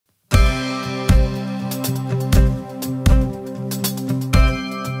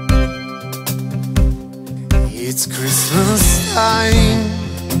It's Christmas time.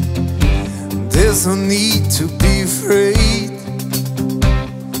 There's no need to be afraid.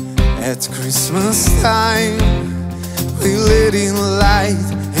 At Christmas time, we let in light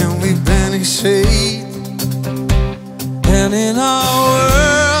and we banish hate. And in our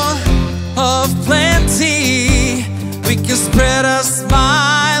world of plenty, we can spread a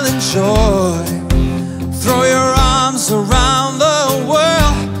smile and joy. Throw your arms around the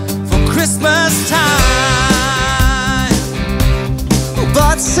world for Christmas time.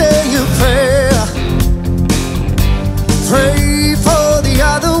 But say a prayer, pray for the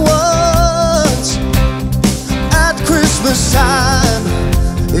other ones. At Christmas time,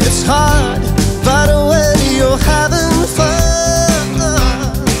 it's hard, but when you're having fun,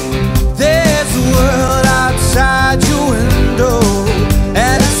 there's a world outside your window,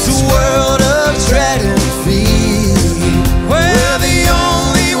 and it's a world of dread and fear, where the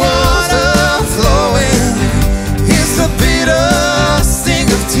only water flowing is the bitter sting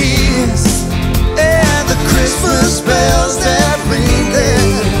of tears. And the Christmas bells that ring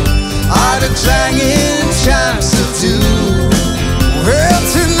there are the clanging chimes of doom. Well,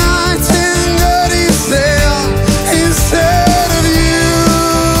 tonight God is there instead of you,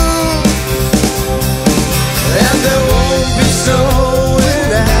 and there won't be snow in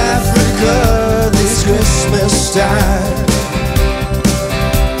Africa this Christmas time.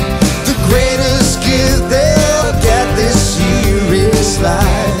 The greatest gift they'll get this year is life.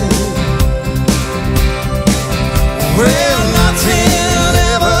 Well, nothing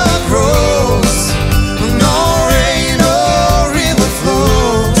ever grows, no rain or river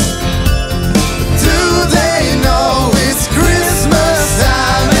flows. Do they know it's Christmas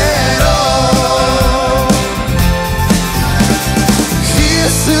time at all?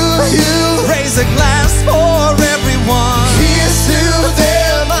 Here's to you. Raise a glass for everyone